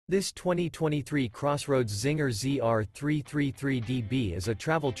This 2023 CrossRoads Zinger ZR333DB is a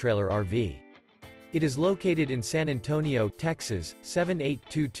travel trailer RV. It is located in San Antonio, Texas,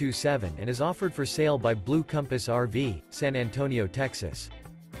 78227 and is offered for sale by Blue Compass RV, San Antonio, Texas.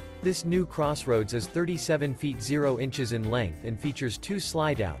 This new CrossRoads is 37 feet 0 inches in length and features 2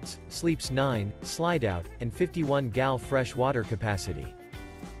 slideouts, sleeps 9, slideout, and 51 gal fresh water capacity.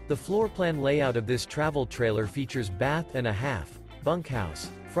 The floor plan layout of this travel trailer features bath and a half, bunkhouse,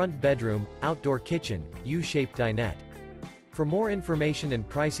 front bedroom, outdoor kitchen, U-shaped dinette. For more information and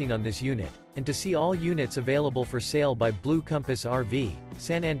pricing on this unit, and to see all units available for sale by Blue Compass RV,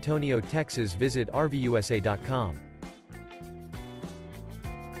 San Antonio, Texas, visit RVUSA.com.